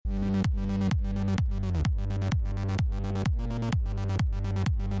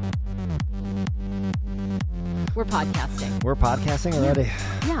We're podcasting. We're podcasting already?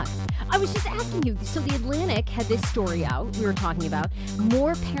 Yeah. I was just asking you, so the Atlantic had this story out we were talking about.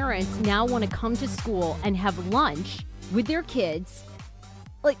 More parents now want to come to school and have lunch with their kids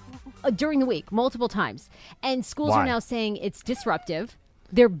like during the week, multiple times. And schools are now saying it's disruptive.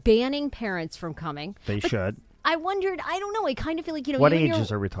 They're banning parents from coming. They should. I wondered, I don't know, I kind of feel like, what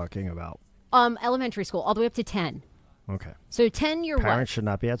ages are we talking about? Elementary school, all the way up to 10. Okay. So 10, you're Parents should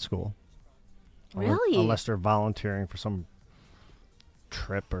not be at school. Really? Unless they're volunteering for some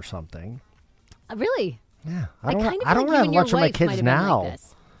trip or something. Really? Yeah. I don't have lunch with my kids now. Like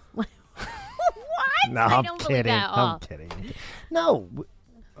this. What? No, I I'm don't kidding. That. I'm kidding. No.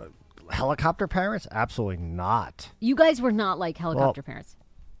 Helicopter parents? Absolutely not. You guys were not like helicopter parents?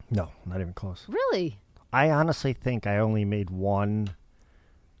 No, not even close. Really? I honestly think I only made one.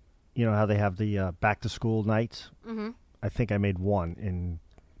 You know how they have the back-to-school nights? Mm-hmm. I think I made one in...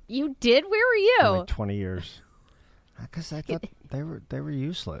 You did? Where were you? In like 20 years. Because I thought they were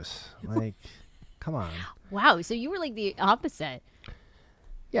useless. Like, come on. Wow, so you were like the opposite.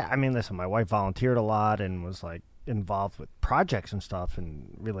 Yeah, I mean, listen, my wife volunteered a lot and was like involved with projects and stuff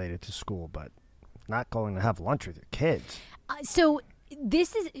and related to school, but not going to have lunch with your kids. So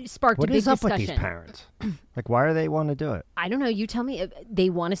this is sparked what a big is up discussion. with these parents? Like, why do they want to do it? I don't know. You tell me. They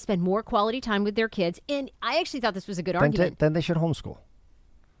want to spend more quality time with their kids, and I actually thought this was a good argument. Then they should homeschool.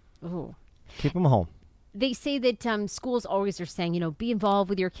 Ooh. Keep them home. They say that schools always are saying, be involved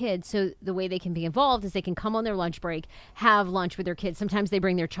with your kids. So the way they can be involved is they can come on their lunch break, have lunch with their kids. Sometimes they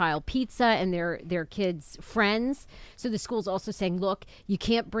bring their child pizza and their kids' friends. So the school's also saying, look, you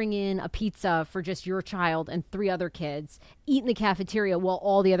can't bring in a pizza for just your child and 3 other kids. Eat in the cafeteria while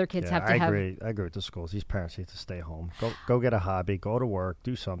all the other kids have to have. I agree with the schools. These parents need to stay home. Go get a hobby. Go to work.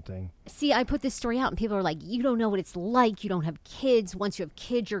 Do something. See, I put this story out and people are like, you don't know what it's like. You don't have kids. Once you have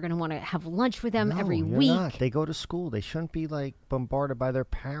kids, you're going to want to have lunch with them every week. Not. They go to school. They shouldn't be like bombarded by their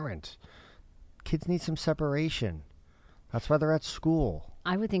parents. Kids need some separation. That's why they're at school.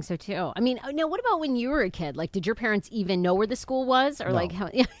 I would think so too. I mean, now what about when you were a kid? Like, did your parents even know where the school was, or no. like how?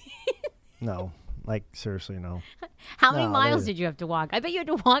 No, like seriously, no. How many miles did you have to walk? I bet you had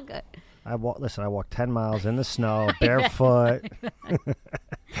to walk. I walked 10 miles in the snow, barefoot.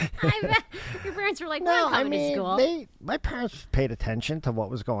 I bet your parents were like, "No, I'm coming to school." My parents paid attention to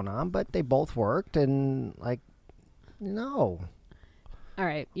what was going on, but they both worked, and no. All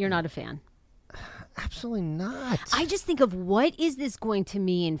right, you're not a fan. Absolutely not. I just think of what is this going to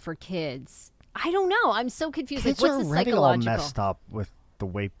mean for kids? I don't know. I'm so confused. Kids what's are the already psychological? all messed up with the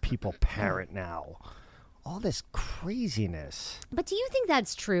way people parent now. All this craziness. But do you think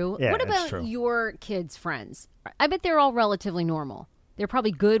that's true? Yeah, what it's true. about your kids' friends? I bet they're all relatively normal. They're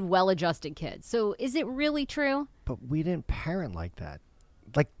probably good, well-adjusted kids. So is it really true? But we didn't parent like that.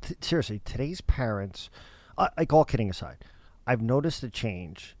 Like, seriously, today's parents, like all kidding aside, I've noticed a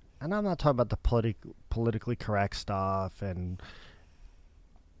change. And I'm not talking about the politically correct stuff. And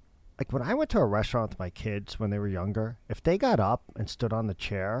like when I went to a restaurant with my kids when they were younger, if they got up and stood on the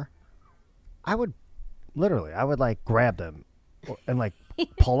chair, I would like grab them and like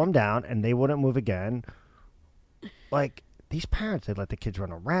pull them down and they wouldn't move again. Like these parents, they let the kids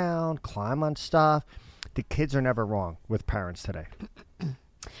run around, climb on stuff. The kids are never wrong with parents today.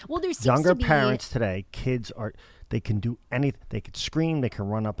 Well, there seems younger to be parents today, they can do anything. They can scream. They can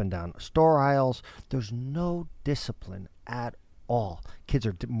run up and down store aisles. There's no discipline at all. Kids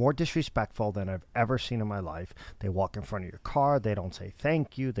are more disrespectful than I've ever seen in my life. They walk in front of your car. They don't say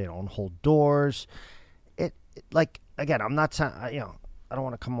thank you. They don't hold doors. Like, again, I'm not saying, I don't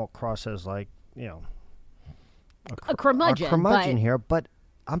want to come across as like, a curmudgeon here, but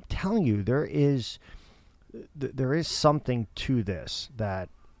I'm telling you, there is something to this that,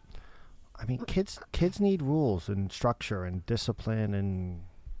 I mean, kids need rules and structure and discipline, and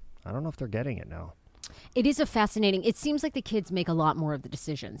I don't know if they're getting it now. It is it seems like the kids make a lot more of the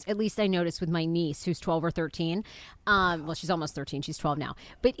decisions. At least I noticed with my niece, who's 12 or 13. Well, she's almost 13. She's 12 now.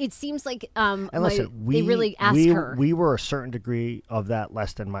 But it seems like they really ask her. We were a certain degree of that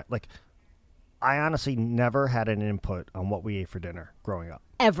less than I honestly never had an input on what we ate for dinner growing up.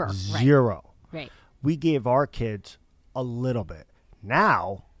 Ever. Zero. Right. We gave our kids a little bit.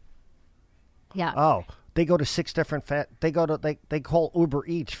 Now, yeah. Oh, they go to 6 different they call Uber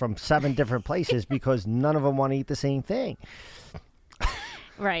Eats from 7 different places because none of them want to eat the same thing.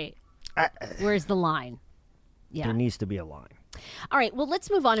 Right. Where's the line? Yeah. There needs to be a line. All right. Well,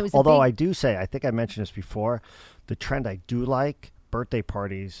 let's move on. I do say, I think I mentioned this before, the trend I do like, birthday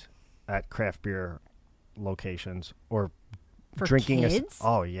parties at craft beer locations or For drinking. kids?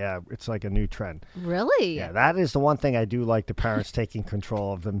 Oh, yeah. It's like a new trend. Really? Yeah, that is the one thing I do like, the parents taking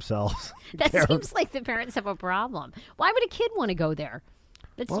control of themselves. That seems like the parents have a problem. Why would a kid want to go there?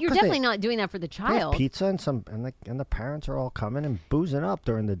 You're 'cause definitely not doing that for the They have child. pizza and the parents are all coming and boozing up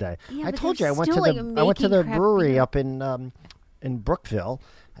during the day. Yeah, I but told you they're I went to still, the I went to the making brewery craft up in Brookville,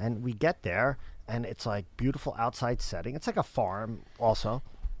 and we get there and it's like beautiful outside setting. It's like a farm also.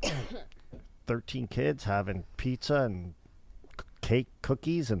 13 kids having pizza and cake,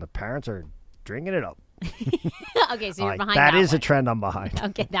 cookies, and the parents are drinking it up. Okay, so you're behind that is one. a trend I'm behind.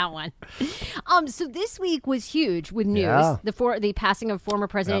 Okay, that one. So this week was huge with news. Yeah. The passing of former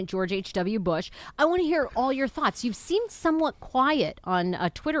President George H.W. Bush. I want to hear all your thoughts. You've seemed somewhat quiet on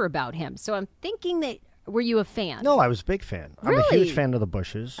Twitter about him, so I'm thinking that were you a fan? No, I was a big fan. I'm a Really? huge fan of the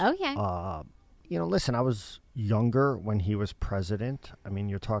Bushes. Okay. Listen, I was younger when he was president. I mean,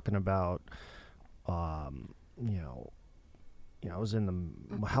 you're talking about, I was in the.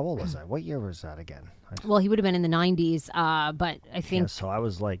 How old was I? What year was that again? Well, he would have been in the 90s, but I think. Yeah, so I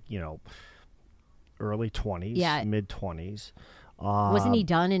was like, early 20s, mid 20s. Wasn't he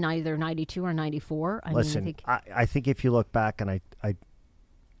done in either 92 or 94? Listen, I think if you look back, and I,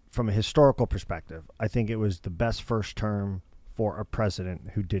 from a historical perspective, I think it was the best first term for a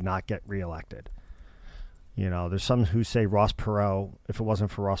president who did not get reelected. There's some who say Ross Perot, if it wasn't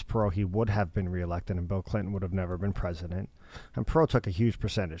for Ross Perot, he would have been reelected and Bill Clinton would have never been president. And Perot took a huge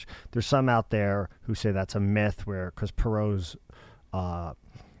percentage. There's some out there who say that's a myth because Perot's,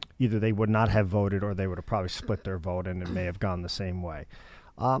 either they would not have voted or they would have probably split their vote and it may have gone the same way.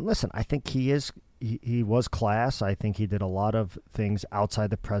 Listen, I think he was class. I think he did a lot of things outside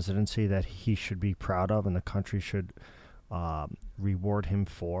the presidency that he should be proud of and the country should reward him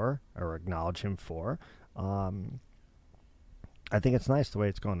for or acknowledge him for. I think it's nice the way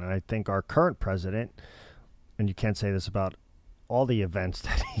it's going. And I think our current president, and you can't say this about all the events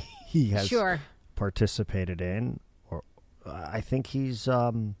that he has participated in, or I think he's,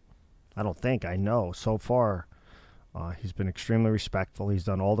 I know so far, he's been extremely respectful. He's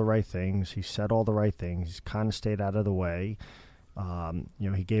done all the right things. He said all the right things. He's kind of stayed out of the way.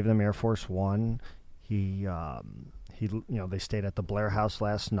 He gave them Air Force One. They stayed at the Blair House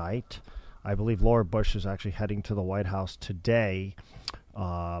last night. I believe Laura Bush is actually heading to the White House today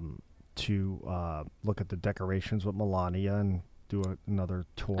to look at the decorations with Melania and do another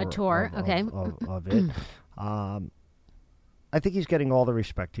tour. A tour, okay. Of it. I think he's getting all the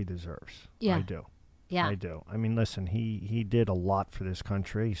respect he deserves. Yeah. I do. Yeah. I do. I mean, listen, he did a lot for this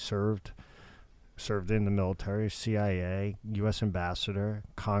country. He served in the military, CIA, U.S. ambassador,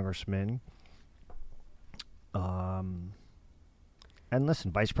 congressman. And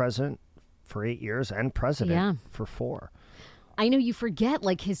listen, vice president for 8 years and president for 4. I know you forget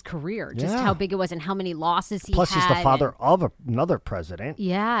his career, just how big it was and how many losses he Plus, had. he's the father of another president.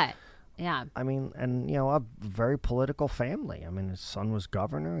 Yeah. Yeah. I mean, and, a very political family. I mean, his son was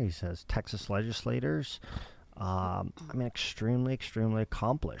governor. He says Texas legislators. Extremely, extremely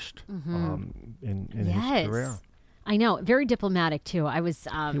accomplished in his career. I know. Very diplomatic, too. He was.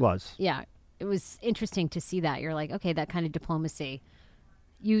 Yeah. It was interesting to see that. You're like, okay, that kind of diplomacy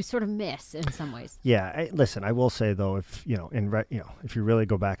you sort of miss in some ways. Yeah. Listen, I will say, though, if if you really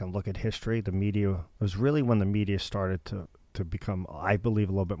go back and look at history, the media, it was really when the media started to become, I believe,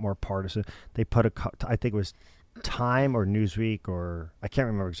 a little bit more partisan. They put I think it was Time or Newsweek, or I can't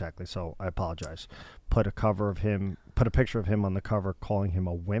remember exactly, so I apologize. Put a picture of him on the cover calling him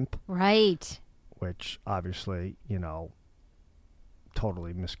a wimp. Right. Which obviously,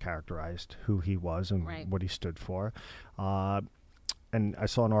 totally mischaracterized who he was and what he stood for. And I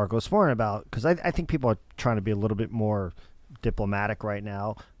saw an article this morning about, because I think people are trying to be a little bit more diplomatic right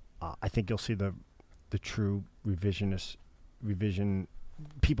now. I think you'll see the true revision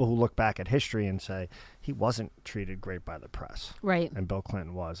people who look back at history and say he wasn't treated great by the press. Right. And Bill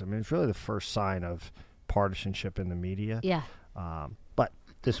Clinton was. I mean, it's really the first sign of partisanship in the media. Yeah. But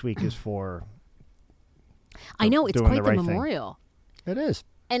this week is for I know, it's quite the right memorial. Thing. It is.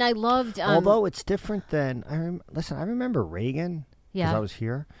 And I loved... although it's different than... I remember Reagan, because I was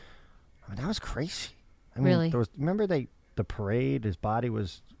here. I mean, that was crazy. I mean, really? Remember the parade, his body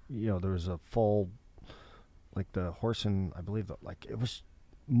was... there was a full... the horse and... I believe, it was...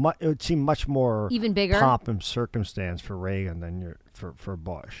 it would seem much more... Even bigger? Pomp and circumstance for Reagan than for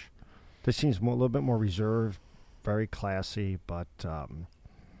Bush. This seems a little bit more reserved, very classy, but...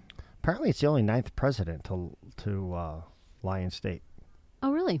 apparently, it's the only 9th president to lie in state.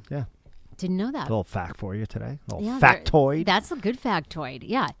 Oh, really? Yeah. Didn't know that. A little fact for you today. A little factoid. That's a good factoid.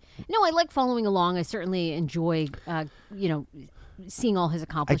 Yeah. No, I like following along. I certainly enjoy, seeing all his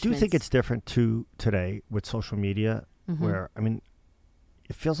accomplishments. I do think it's different today with social media. where, I mean,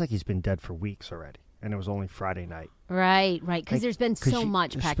 it feels like he's been dead for weeks already. And it was only Friday night. Right. Because there's been so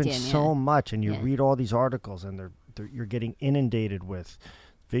much packed in. There's been so much, and you read all these articles, and you're getting inundated with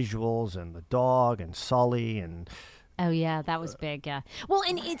visuals and the dog and Sully and. Oh yeah, that was big. Yeah. Well,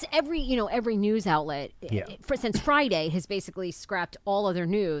 and it's every news outlet since Friday has basically scrapped all other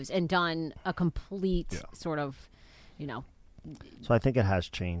news and done a complete sort of, So I think it has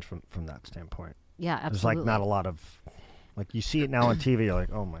changed from that standpoint. Yeah, absolutely. There's like not a lot of. Like you see it now on TV, you're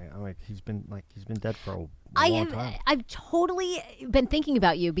like, oh my! I'm like he's been dead for a long time. I've totally been thinking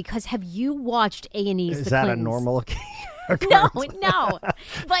about you because have you watched A&E's? Is The that Clintons? a normal occasion? No.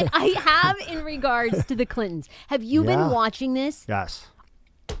 But I have in regards to the Clintons. Have you been watching this? Yes.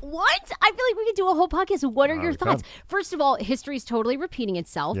 What? I feel like we could do a whole podcast. What are your thoughts? First of all, history is totally repeating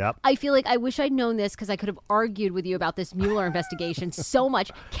itself. Yep. I feel like I wish I'd known this because I could have argued with you about this Mueller investigation so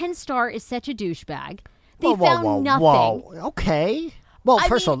much. Ken Starr is such a douchebag. They found nothing. Whoa. Okay. Well,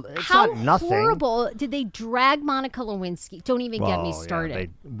 first of all, it's not nothing. How horrible did they drag Monica Lewinsky? Don't even get me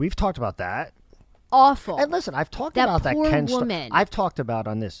started. We've talked about that. Awful. And listen, I've talked about that Ken Starr. I've talked about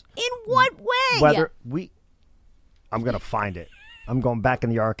on this. In what way? I'm going to find it. I'm going back in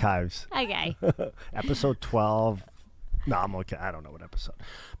the archives. Okay. Episode 12. No, I'm okay. I don't know what episode.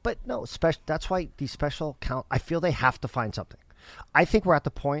 But no, that's why these special count. I feel they have to find something. I think we're at the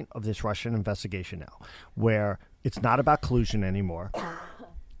point of this Russian investigation now where it's not about collusion anymore.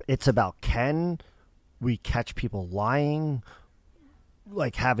 It's about can we catch people lying,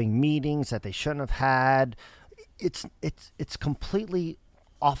 like having meetings that they shouldn't have had. It's completely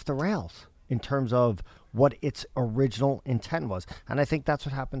off the rails in terms of what its original intent was. And I think that's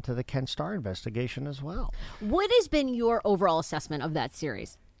what happened to the Ken Starr investigation as well. What has been your overall assessment of that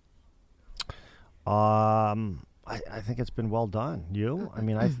series? I think it's been well done. You? I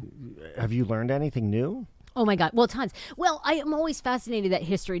mean, have you learned anything new? Oh, my God. Well, tons. Well, I am always fascinated that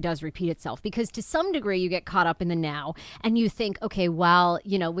history does repeat itself because to some degree you get caught up in the now and you think, okay, well,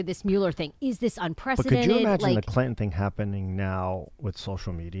 with this Mueller thing, is this unprecedented? But could you imagine the Clinton thing happening now with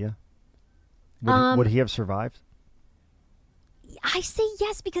social media? Would he have survived? I say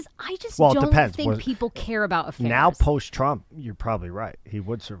yes because I just don't think people care about affairs. Now, post-Trump, you're probably right. He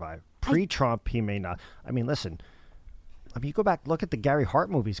would survive. Pre-Trump, he may not. I mean, listen. You go back, look at the Gary Hart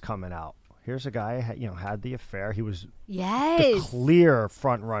movies coming out. Here's a guy, had the affair. He was the clear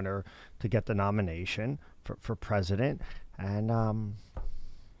front runner to get the nomination for president. And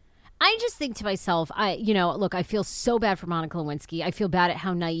I just think to myself, look, I feel so bad for Monica Lewinsky. I feel bad at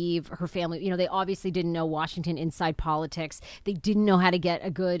how naive her family, they obviously didn't know Washington inside politics. They didn't know how to get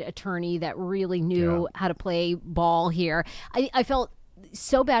a good attorney that really knew how to play ball here. I felt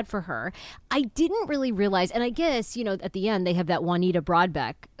so bad for her. I didn't really realize, and I guess, at the end they have that Juanita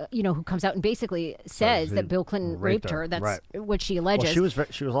Broadbeck, who comes out and basically says that Bill Clinton raped her. That's what she alleges. Well,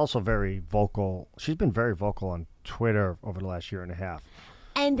 she was also very vocal. She's been very vocal on Twitter over the last year and a half.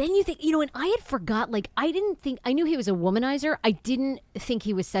 And then you think, and I had forgot, I knew he was a womanizer. I didn't think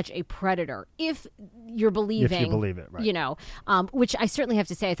he was such a predator. If you're believing. If you believe it, right. Which I certainly have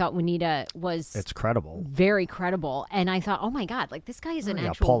to say, I thought Juanita was. It's credible. Very credible. And I thought, oh my God, this guy is an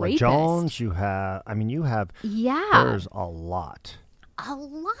actual Paula rapist. Jones, you have. There's a lot. A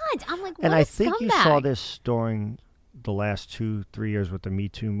lot. I'm like, what and a I think scumbag. You saw this during the last 2-3 years with the Me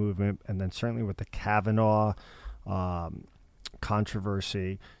Too movement, and then certainly with the Kavanaugh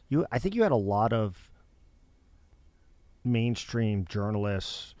controversy. I think you had a lot of mainstream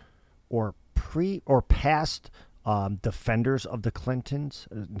journalists or past defenders of the Clintons,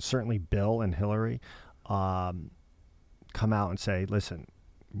 and certainly Bill and Hillary, come out and say, "Listen,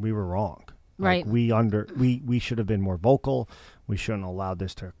 we were wrong. Right? We should have been more vocal. We shouldn't have allowed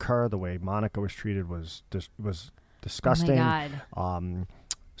this to occur. The way Monica was treated was disgusting." Oh my God.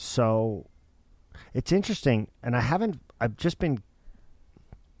 So it's interesting, and I've just been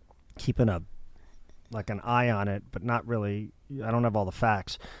keeping an eye on it, but not really. I don't have all the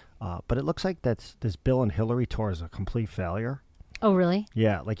facts, but it looks like this Bill and Hillary tour is a complete failure. Oh, really?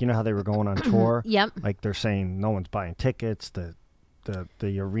 Yeah, how they were going on tour. Yep. They're saying no one's buying tickets. The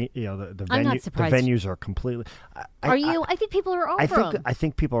arena, the I'm venue, not surprised. the venues are completely. I think people are over them. I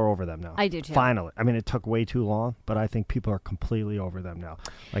think people are over them now. I do too. Finally, it took way too long, but I think people are completely over them now.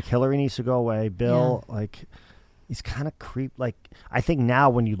 Hillary needs to go away. Bill, he's kind of creep. I think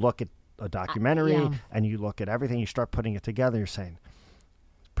now when you look at a documentary and you look at everything, you start putting it together. You're saying,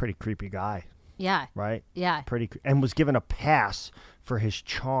 pretty creepy guy. Yeah. Right. Yeah. And was given a pass for his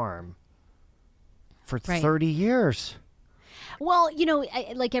charm for 30 years. Well,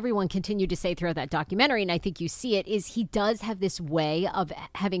 like everyone continued to say throughout that documentary, and I think you see it, is he does have this way of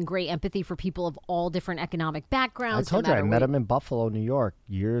having great empathy for people of all different economic backgrounds. I told you, I met him in Buffalo, New York,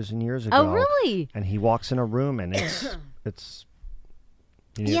 years and years ago. Oh, really? And he walks in a room, and it's.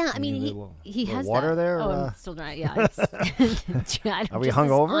 Yeah, I mean, he has water that. there. Oh, I'm still dry. Yeah. It's, Are we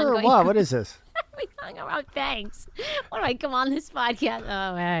hungover or what? What is this? We hungover. Thanks. Why do I come on this podcast?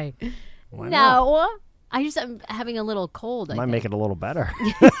 Oh, hey. Why no. not? I'm having a little cold. Might make it a little better.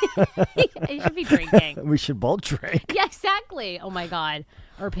 I should be drinking. We should both drink. Yeah, exactly. Oh my God.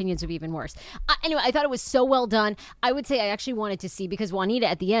 Our opinions would be even worse. Anyway, I thought it was so well done. I would say I actually wanted to see, because Juanita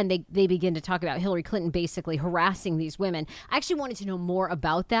at the end, they begin to talk about Hillary Clinton basically harassing these women. I actually wanted to know more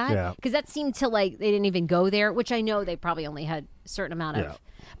about that, because that seemed to they didn't even go there, which I know they probably only had a certain amount of.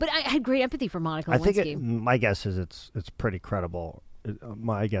 But I had great empathy for Monica Lewinsky. I think my guess is it's pretty credible.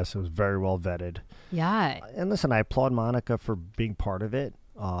 My guess, it was very well vetted. Yeah. And listen, I applaud Monica for being part of it.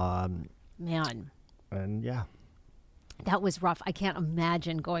 Man. And yeah. That was rough. I can't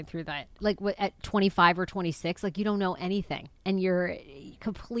imagine going through that. Like at 25 or 26, you don't know anything. And you're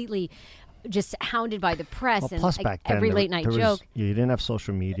completely just hounded by the press. Well, and plus back then, every late night joke. You didn't have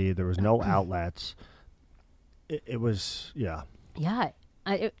social media. There was no outlets. It was, yeah. Yeah.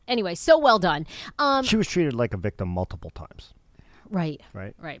 Anyway, so well done. She was treated like a victim multiple times. Right.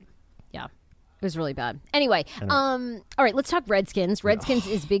 Yeah. It was really bad. Anyway, all right, let's talk Redskins. Redskins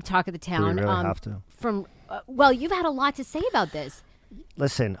is big talk of the town. Do we really have to? Well, you've had a lot to say about this.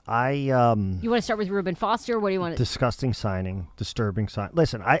 Listen, you want to start with Rueben Foster? What do you want to... Disgusting signing, disturbing sign.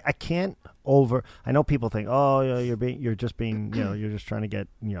 Listen, I can't I know people think, oh, you're just being, you're just trying to get,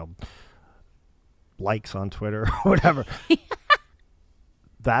 likes on Twitter or whatever.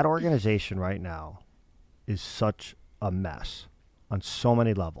 That organization right now is such a mess on so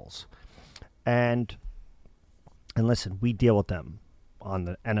many levels. And listen, we deal with them on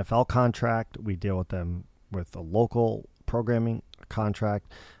the NFL contract. We deal with them with a local programming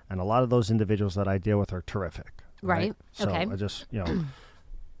contract. And a lot of those individuals that I deal with are terrific. Right. So okay. I just,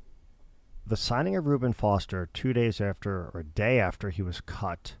 the signing of Rueben Foster 2 days after or a day after he was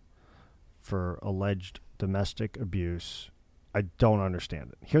cut for alleged domestic abuse, I don't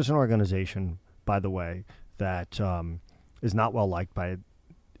understand it. Here's an organization, by the way, that is not well liked by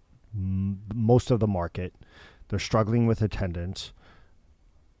most of the market. They're struggling with attendance.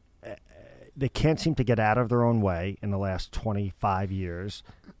 They can't seem to get out of their own way in the last 25 years,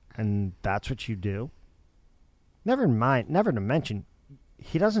 and that's what you do? Never to mention,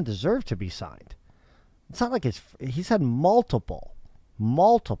 he doesn't deserve to be signed. It's not like he's had multiple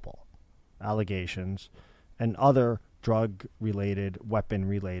allegations and other drug-related,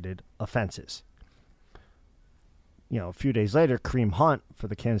 weapon-related offenses. A few days later, Kareem Hunt for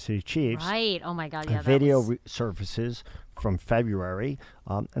the Kansas City Chiefs. Right. Oh, my God. Yeah, video surfaces from February,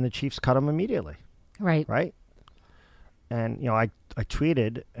 and the Chiefs cut him immediately. Right. Right? And, I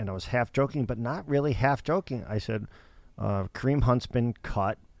tweeted, and I was half joking, but not really half joking. I said, Kareem Hunt's been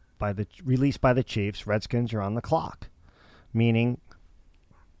released by the Chiefs. Redskins are on the clock. Meaning,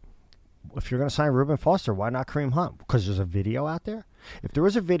 if you're going to sign Rueben Foster, why not Kareem Hunt? Because there's a video out there. If there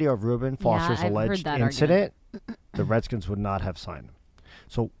was a video of Rueben Foster's alleged incident, the Redskins would not have signed him.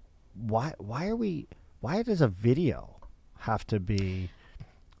 So why does a video have to be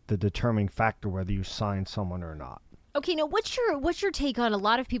the determining factor whether you sign someone or not? Okay, now what's your take on, a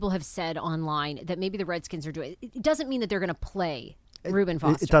lot of people have said online that maybe the Redskins are doing it doesn't mean that they're going to play Rueben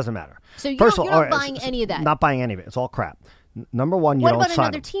Foster. It doesn't matter. So you're not buying any of that. Not buying any of it. It's all crap. Number one, you what don't about sign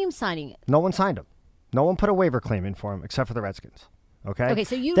another him. team signing it? No one signed him. No one put a waiver claim in for him except for the Redskins. Okay. Okay,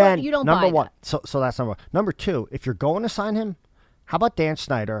 so you don't number buy one. that. So that's number one. Number two, if you're going to sign him, how about Dan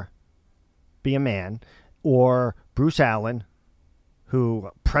Snyder be a man, or Bruce Allen,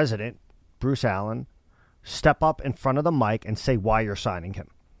 President Bruce Allen, step up in front of the mic and say why you're signing him.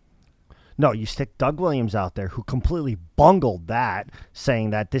 No, you stick Doug Williams out there, who completely bungled that,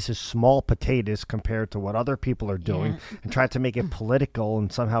 saying that this is small potatoes compared to what other people are doing, and tried to make it political,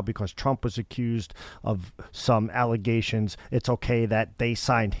 and somehow because Trump was accused of some allegations, it's okay that they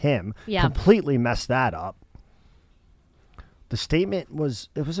signed him. Yeah. Completely messed that up. The statement was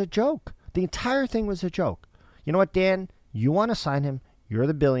a joke. The entire thing was a joke. You know what, Dan? You want to sign him. You're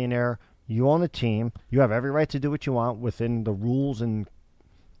the billionaire. You own the team. You have every right to do what you want within the rules and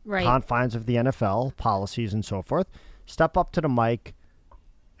confines of the NFL, policies and so forth. Step up to the mic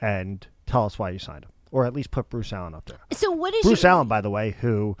and tell us why you signed him. Or at least put Bruce Allen up there. So what is Bruce Allen, by the way,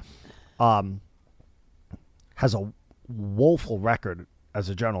 who has a woeful record as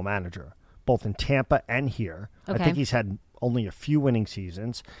a general manager, both in Tampa and here. Okay. I think he's had only a few winning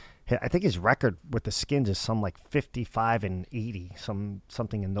seasons. I think his record with the Skins is some like 55-80,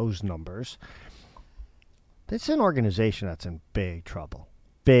 something in those numbers. This is an organization that's in big trouble.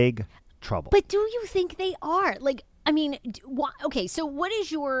 Big trouble. But do you think they are? Like, I mean, okay, so what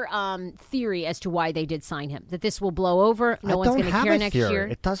is your theory as to why they did sign him? That this will blow over? No one's going to care next year?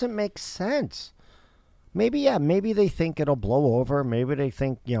 It doesn't make sense. Maybe they think it'll blow over. Maybe they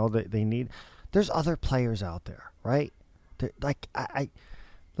think, they need... There's other players out there, right? Like,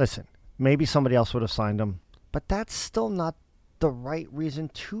 listen, maybe somebody else would have signed him, but that's still not the right reason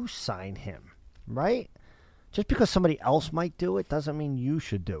to sign him, right? Just because somebody else might do it doesn't mean you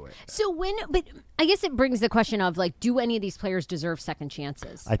should do it. But I guess it brings the question of, like, do any of these players deserve second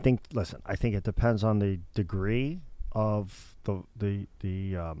chances? I think it depends on the degree of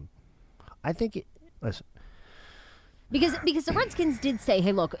listen. Because the Redskins did say,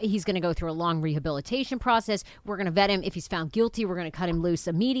 hey, look, he's going to go through a long rehabilitation process. We're going to vet him. If he's found guilty, we're going to cut him loose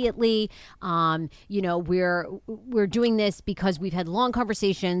immediately. We're doing this because we've had long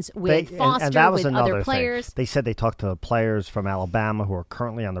conversations with Foster, and that was with another other players. Thing. They said they talked to players from Alabama who are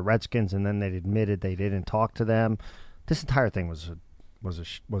currently on the Redskins, and then they admitted they didn't talk to them. This entire thing was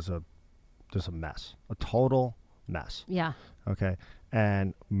just a mess, a total mess. Yeah. Okay,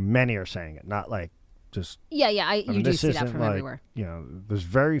 and many are saying it, not like. You do see that from everywhere. There's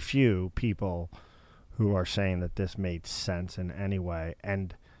very few people who are saying that this made sense in any way.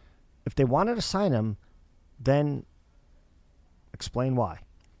 And if they wanted to sign him, then explain why.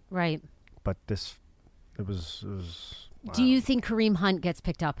 Right. But it was wow. Do you think Kareem Hunt gets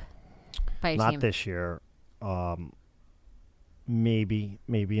picked up by a team? Not this year. Maybe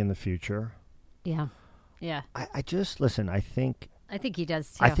in the future. Yeah. Yeah. I just, listen, I think he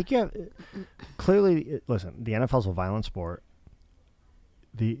does, too. I think you have clearly. Listen, the NFL's a violent sport.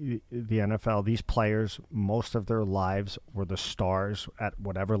 The NFL, these players, most of their lives were the stars at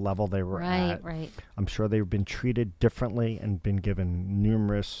whatever level they were at. Right. I'm sure they've been treated differently and been given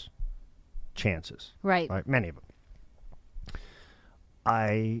numerous chances. Right. Many of them.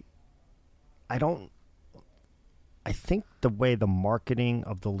 I think the way the marketing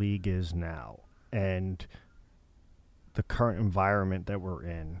of the league is now, and the current environment that we're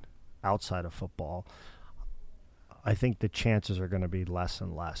in outside of football, I think the chances are going to be less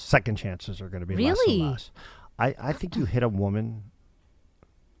and less. Second chances are going to be less and less. I think you hit a woman,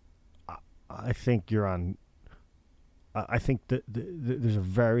 I think you're on. I think that there's a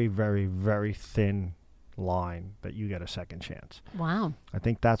very, very, very thin line that you get a second chance. Wow. I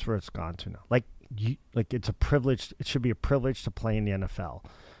think that's where it's gone to now. Like it's a privilege. It should be a privilege to play in the NFL.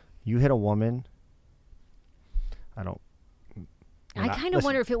 You hit a woman. I kind of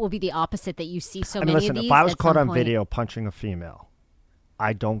wonder if it will be the opposite, that you see many of these. If I was caught on video punching a female,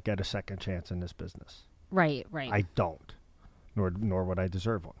 I don't get a second chance in this business. Right. I don't, nor would I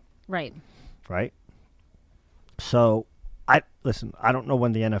deserve one. Right. So, I don't know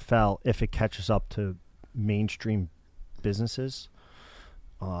when the NFL, if it catches up to mainstream businesses,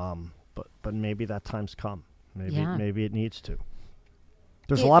 but maybe that time's come. Maybe it needs to.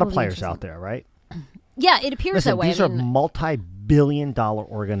 There's a lot of players out there, right? Yeah, it appears that way. These are multi-billion-dollar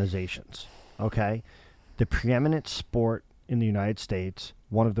organizations, okay? The preeminent sport in the United States,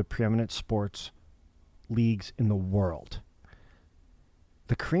 one of the preeminent sports leagues in the world.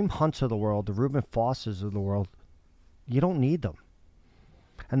 The Kareem Hunts of the world, the Rueben Fosters of the world, you don't need them.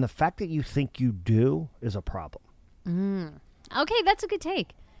 And the fact that you think you do is a problem. Okay, that's a good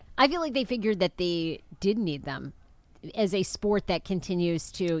take. I feel like they figured that they did need them as a sport that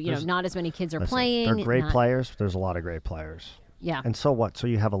continues to, not as many kids are playing. They're great players. There's a lot of great players. Yeah. And so what? So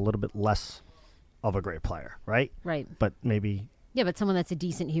you have a little bit less of a great player, right? Right. But maybe... Yeah, but someone that's a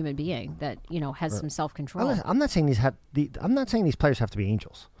decent human being that, has some self-control. I'm not saying these players have to be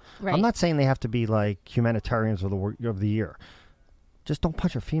angels. Right. I'm not saying they have to be like humanitarians of the year. Just don't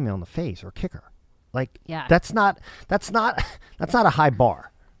punch a female in the face or kick her. Like, that's not a high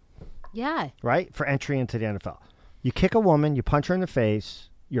bar. Yeah. Right? For entry into the NFL. You kick a woman, you punch her in the face,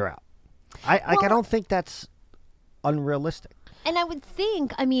 you're out. I don't think that's unrealistic. And I would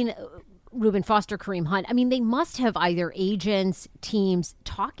think, Rueben Foster, Kareem Hunt, they must have either agents, teams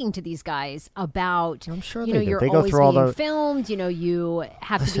talking to these guys about, I'm sure you're they always go being filmed, you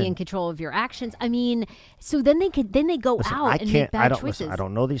have to be in control of your actions. So then they go out and make bad choices. I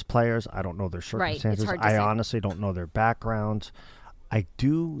don't know these players. I don't know their circumstances. Right. It's hard to say. Honestly don't know their backgrounds. I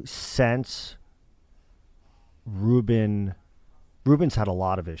do sense Ruben's had a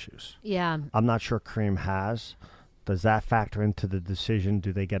lot of issues. Yeah. I'm not sure Kareem has. Does that factor into the decision?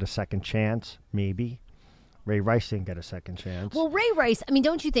 Do they get a second chance? Maybe. Ray Rice didn't get a second chance. Well, Ray Rice, I mean,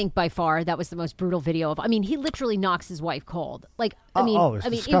 don't you think by far that was the most brutal video of? I mean, he literally knocks his wife cold. Like,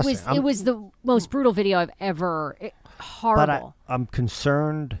 it was the most brutal video I've ever. Horrible. But I'm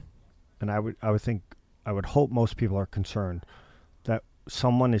concerned, and I would hope most people are concerned that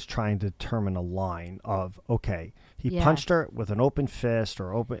someone is trying to determine a line of, okay, he punched her with an open fist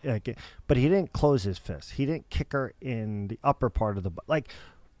but he didn't close his fist. He didn't kick her in the upper part of the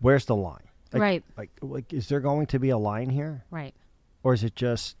where's the line? Right. Like, is there going to be a line here? Right. Or is it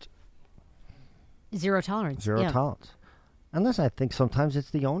just zero tolerance? Zero tolerance. Unless I think sometimes it's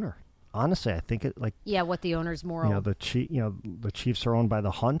the owner. Honestly, I think it what the owner's moral. The Chiefs are owned by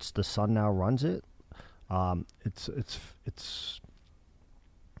the Hunts. The son now runs it. I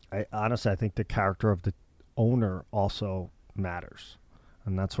think the character of the owner also matters,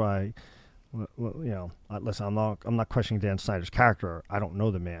 and that's why. Listen, I'm not questioning Dan Snyder's character. I don't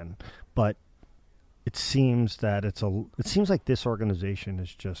know the man, but it seems that it seems like this organization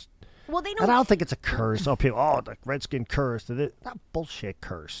is just. Well, they don't. And I don't think it's a curse. The Redskin curse. That bullshit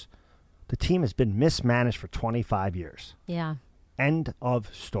curse. The team has been mismanaged for 25 years. Yeah. End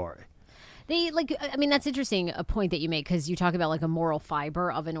of story. That's interesting, a point that you make, because you talk about like a moral fiber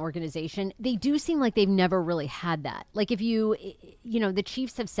of an organization. They do seem like they've never really had that. Like if the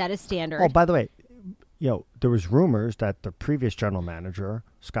Chiefs have set a standard. Oh, by the way, there was rumors that the previous general manager,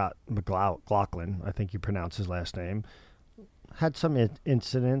 Scott McLaughlin, I think you pronounce his last name, had some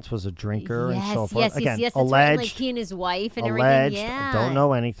incidents, was a drinker and so forth. Yes, that's alleged. Right. Like he and his wife and alleged, everything. Yeah. Don't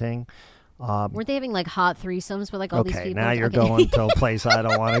know anything. Weren't they having like hot threesomes with like all these people? Okay, now you're going to a place I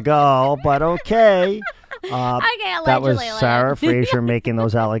don't want to go, but okay. Allegedly. That was Sarah Fraser making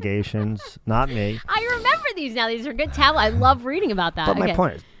those allegations, not me. I remember these now. These are good tabloids. I love reading about that. But my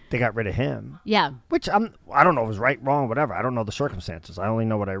point is, they got rid of him. Yeah. Which I don't know if it was right, wrong, whatever. I don't know the circumstances. I only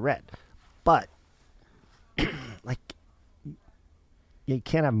know what I read. But, you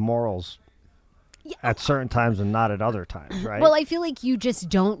can't have morals at certain times and not at other times, right? Well, I feel like you just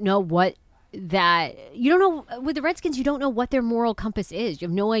don't know you don't know, with the Redskins, you don't know what their moral compass is. You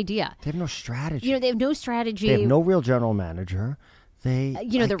have no idea. They have no strategy. They have no strategy. They have no real general manager.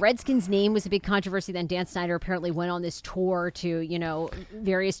 The Redskins name was a big controversy. Then Dan Snyder apparently went on this tour to,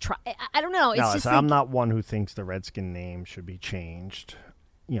 various I don't know. I'm not one who thinks the Redskin name should be changed.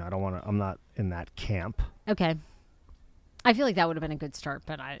 I'm not in that camp. Okay. I feel like that would have been a good start,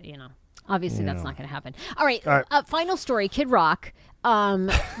 but obviously that's not going to happen. All right. Final story, Kid Rock.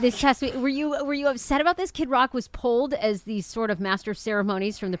 This has to be, were you upset about this? Kid Rock was pulled as the sort of master of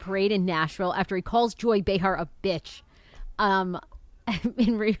ceremonies from the parade in Nashville after he calls Joy Behar a bitch.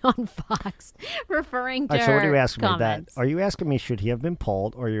 In Rueben Fox, referring to so what are you asking comments. me? Are you asking me should he have been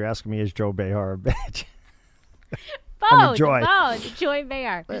pulled, or are you asking me is Joy Behar a bitch? Both. Joy. Both. Joy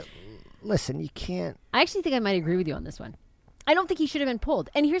Behar. Listen, you can't. I actually think I might agree with you on this one. I don't think he should have been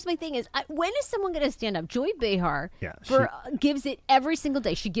pulled. And here's my thing is, when is someone going to stand up? Joy Behar gives it every single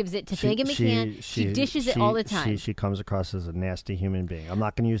day. She gives it to Megan McCann. She dishes it all the time. She comes across as a nasty human being. I'm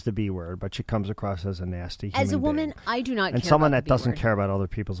not going to use the B word, but she comes across as a nasty human being. As a woman, I do not care and someone about that doesn't care about other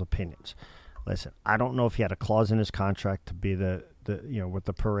people's opinions. Listen, I don't know if he had a clause in his contract to be the with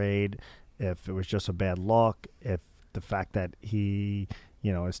the parade, if it was just a bad look, if the fact that he,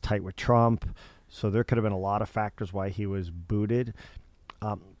 is tight with Trump. So there could have been a lot of factors why he was booted.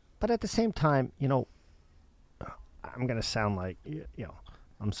 But at the same time, I'm going to sound like,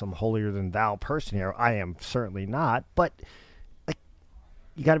 I'm some holier than thou person here. I am certainly not. But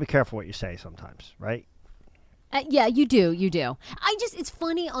you got to be careful what you say sometimes, right? Yeah, you do. It's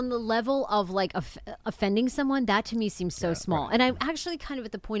funny on the level of like offending someone. That to me seems so small. Right. And I'm actually kind of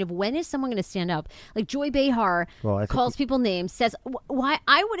at the point of when is someone going to stand up? Like Joy Behar calls people names, says why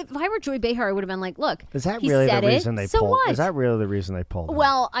if I were Joy Behar, I would have been like, look, is that really the reason they pulled? What? Is that really the reason they pulled him?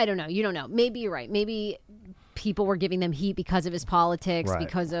 Well, I don't know. You don't know. Maybe you're right. Maybe people were giving them heat because of his politics,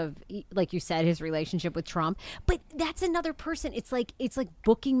 because of, like you said, his relationship with Trump. But that's another person. It's like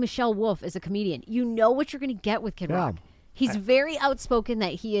booking Michelle Wolf as a comedian. You know what you're going to get with Kid Rock. He's very outspoken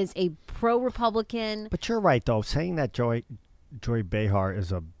that he is a pro-Republican. But you're right, though. Saying that Joy Behar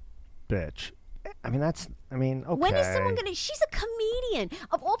is a bitch. Okay. When is someone going to... She's a comedian.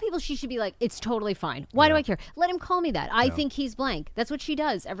 Of all people, she should be like, it's totally fine. Why do I care? Let him call me that. I think he's blank. That's what she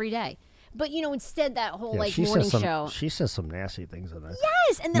does every day. But, instead that whole, morning show... She says some nasty things on that.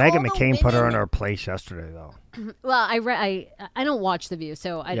 Yes! And Megan McCain put her in her place yesterday, though. Well, I don't watch The View,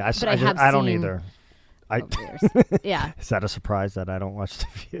 so I have seen... I don't either. Yeah. Is that a surprise that I don't watch The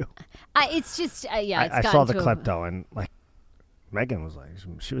View? It's just, it's I saw the clip, though, and, Megan was like,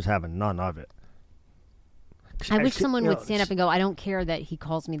 she was having none of it. I wish someone would stand up and go, I don't care that he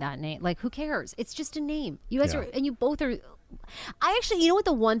calls me that name. Like, who cares? It's just a name. You guys are, and you both are. I actually, you know what,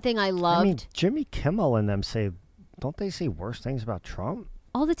 the one thing I loved? I mean, Jimmy Kimmel and them don't they say worse things about Trump?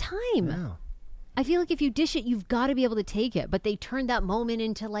 All the time. Yeah. I feel like if you dish it, you've got to be able to take it. But they turned that moment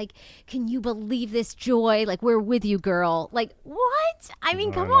into like, can you believe this joy? Like, we're with you, girl. Like, what? I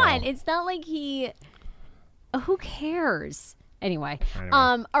mean, come on. It's not like who cares? Anyway.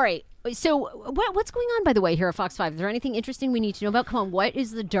 All right. So what's going on, by the way, here at Fox 5? Is there anything interesting we need to know about? Come on, what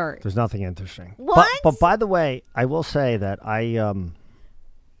is the dirt? There's nothing interesting. What? But by the way, I will say that I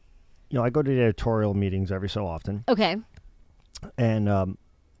go to the editorial meetings every so often. Okay. And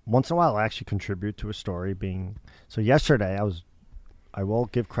once in a while, I actually contribute to a story So yesterday, I will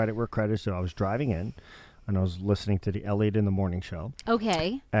give credit where credit is due. I was driving in, and I was listening to the Elliot in the Morning Show.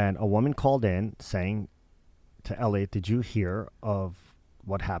 Okay. And a woman called in saying to Elliot, did you hear of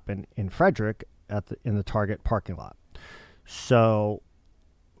what happened in Frederick in the Target parking lot? So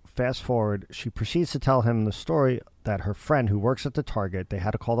fast forward, she proceeds to tell him the story that her friend who works at the Target, they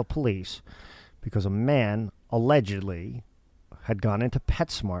had to call the police because a man allegedly had gone into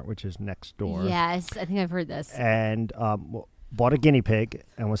PetSmart, which is next door. Yes, I think I've heard this. And bought a guinea pig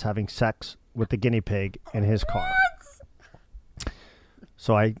and was having sex with the guinea pig in his car.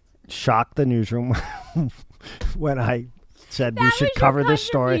 So I shocked the newsroom when I said we should cover this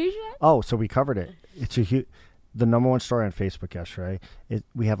story. Oh, so we covered it. It's the number one story on Facebook yesterday.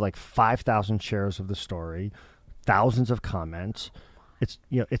 We have like 5,000 shares of the story, thousands of comments. It's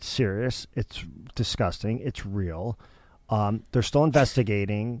it's serious. It's disgusting. It's real. They're still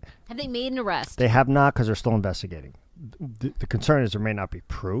investigating. Have they made an arrest? They have not, because they're still investigating. The concern is there may not be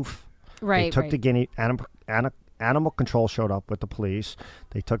proof. Right. They took the animal control showed up with the police.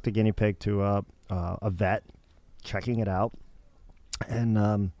 They took the guinea pig to a vet, checking it out,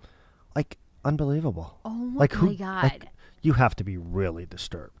 and unbelievable. Oh my God! You have to be really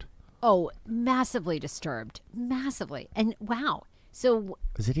disturbed. Oh, massively disturbed, massively, and wow. So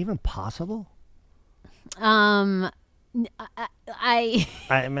is it even possible? I mean,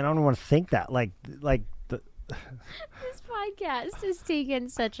 I don't want to think that. This podcast has taken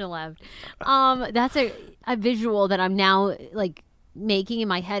such a left. That's a visual that I'm now making in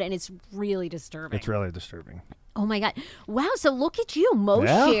my head, and it's really disturbing. It's really disturbing. Oh my God! Wow. So look at you,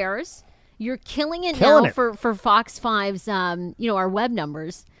 most shares. You're killing it for Fox 5's our web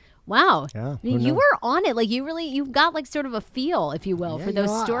numbers. Wow. Yeah. You were on it. You've got sort of a feel, if you will, for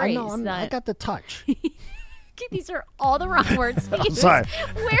those stories. I got the touch. These are all the wrong words to use. Sorry.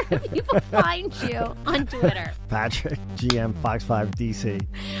 Where can people find you on Twitter? Patrick, GM, Fox 5 DC.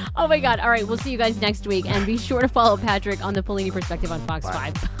 Oh my God. All right. We'll see you guys next week. And be sure to follow Patrick on the Paolini Perspective on Fox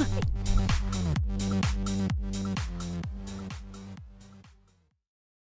 5.